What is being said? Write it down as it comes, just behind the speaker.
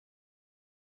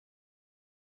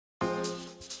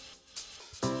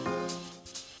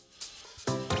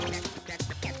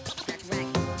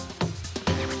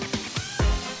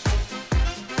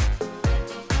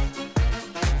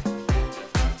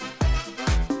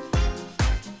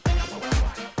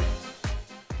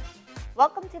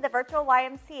Welcome to the virtual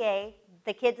YMCA,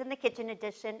 the Kids in the Kitchen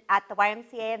edition at the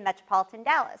YMCA in Metropolitan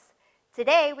Dallas.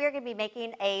 Today we are going to be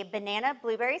making a banana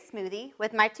blueberry smoothie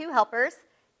with my two helpers.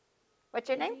 What's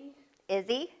your name?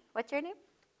 Izzy. What's your name?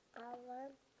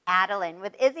 Adeline.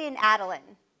 With Izzy and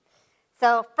Adeline.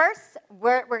 So first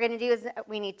what we're going to do is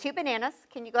we need 2 bananas.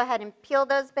 Can you go ahead and peel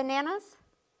those bananas?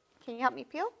 Can you help me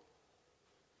peel?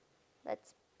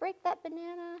 Let's break that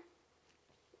banana.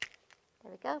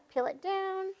 There we go. Peel it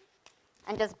down.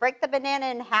 And just break the banana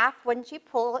in half once you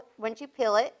peel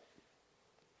it.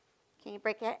 Can you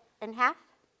break it in half?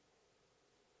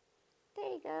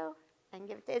 There you go. And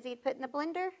give it to Izzy to put in the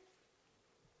blender.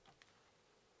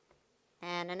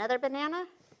 And another banana.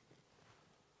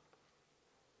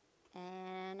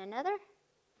 And another.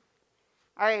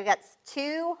 All right, we've got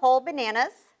 2 whole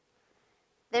bananas.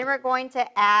 Then we're going to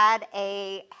add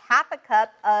a half a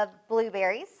cup of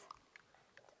blueberries.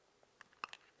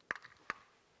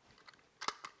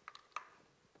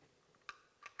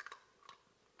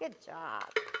 Good job.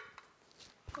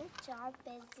 Good job,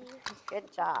 Izzy.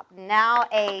 Good job. Now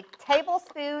a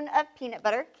tablespoon of peanut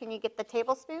butter. Can you get the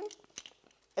tablespoon?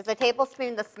 Is the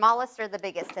tablespoon the smallest or the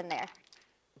biggest in there?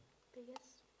 Biggest.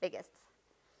 Biggest.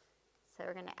 So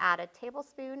we're going to add a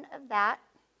tablespoon of that.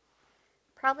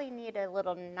 Probably need a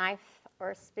little knife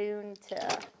or spoon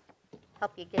to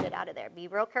help you get it out of there. Be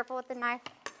real careful with the knife.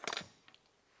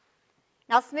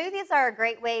 Now smoothies are a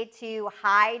great way to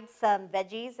hide some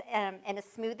veggies in a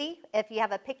smoothie. If you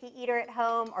have a picky eater at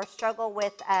home or struggle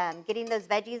with getting those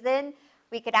veggies in,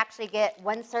 we could actually get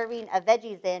 1 serving of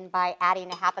veggies in by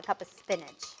adding a half a cup of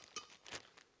spinach.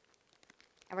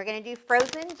 And we're going to do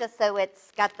frozen just so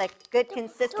it's got the good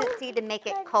consistency to make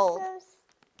it cold.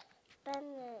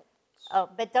 Spinach. Oh,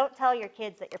 but don't tell your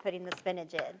kids that you're putting the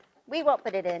spinach in. We won't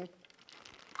put it in.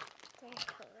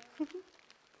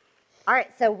 All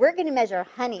right, so we're going to measure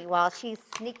honey while she's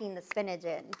sneaking the spinach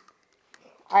in.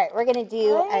 All right, we're going to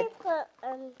do honey.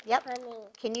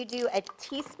 Can you do a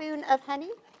teaspoon of honey?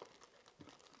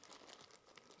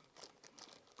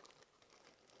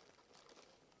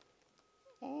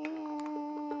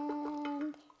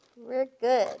 And we're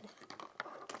good.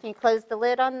 Can you close the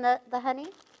lid on the honey?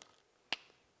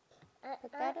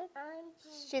 Put that in.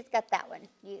 She's got that one.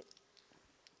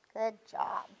 Good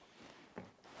job.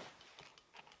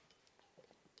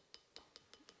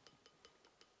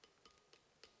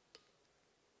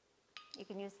 You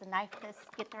can use the knife to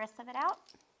get the rest of it out.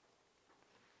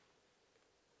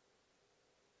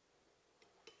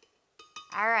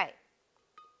 All right.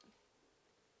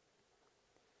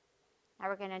 Now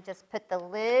we're going to just put the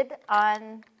lid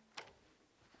on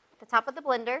the top of the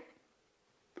blender.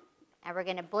 And we're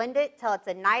going to blend it till it's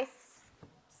a nice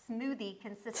smoothie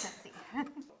consistency.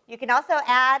 You can also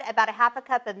add about a half a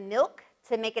cup of milk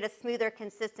to make it a smoother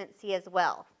consistency as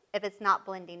well, if it's not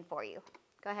blending for you.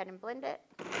 Go ahead and blend it.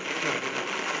 Okay,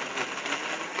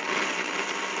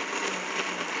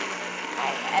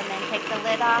 and then take the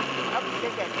lid off. Oh,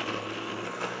 you're good.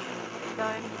 Keep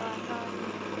going, going, going.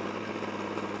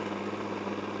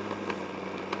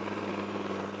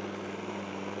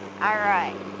 All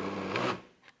right.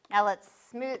 Now let's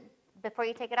smooth, before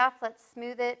you take it off, let's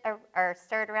smooth it or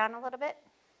stir it around a little bit.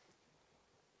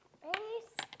 Maybe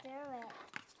stir it.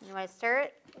 You want to stir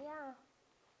it? Yeah,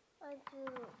 I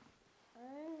do.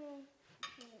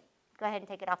 Go ahead and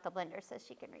take it off the blender so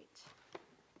she can reach.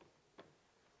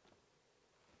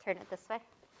 Turn it this way.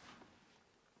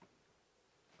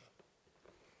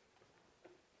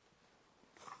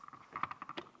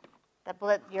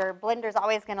 Your blender's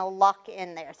always going to lock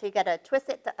in there, so you got to twist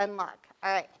it to unlock.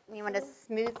 All right, you want to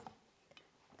smooth,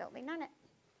 don't lean on it.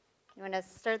 You want to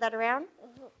stir that around?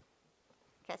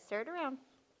 Okay, stir it around.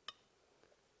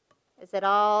 Is it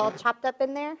all chopped up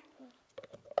in there?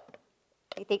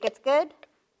 You think it's good?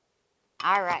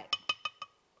 All right.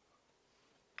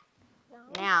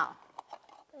 Now,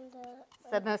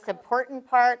 the most important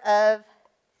part of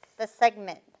the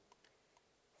segment,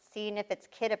 seeing if it's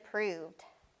kid approved.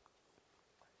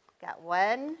 Got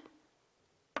 1.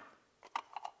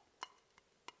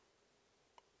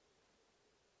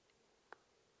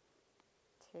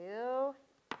 2.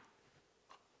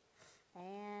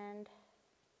 And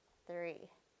 3.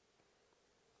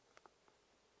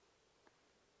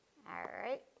 All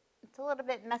right. It's a little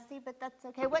bit messy, but that's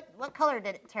okay. What color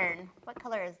did it turn? What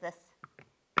color is this?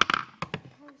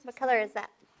 What color is that?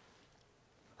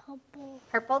 Purple.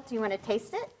 Purple. Do you want to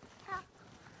taste it? Yeah.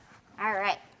 All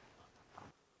right.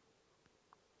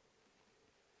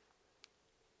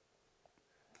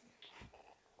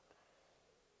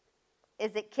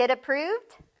 Is it kid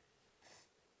approved?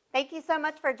 Thank you so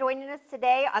much for joining us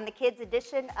today on the kids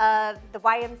edition of the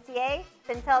YMCA.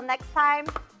 Until next time,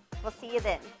 we'll see you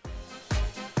then.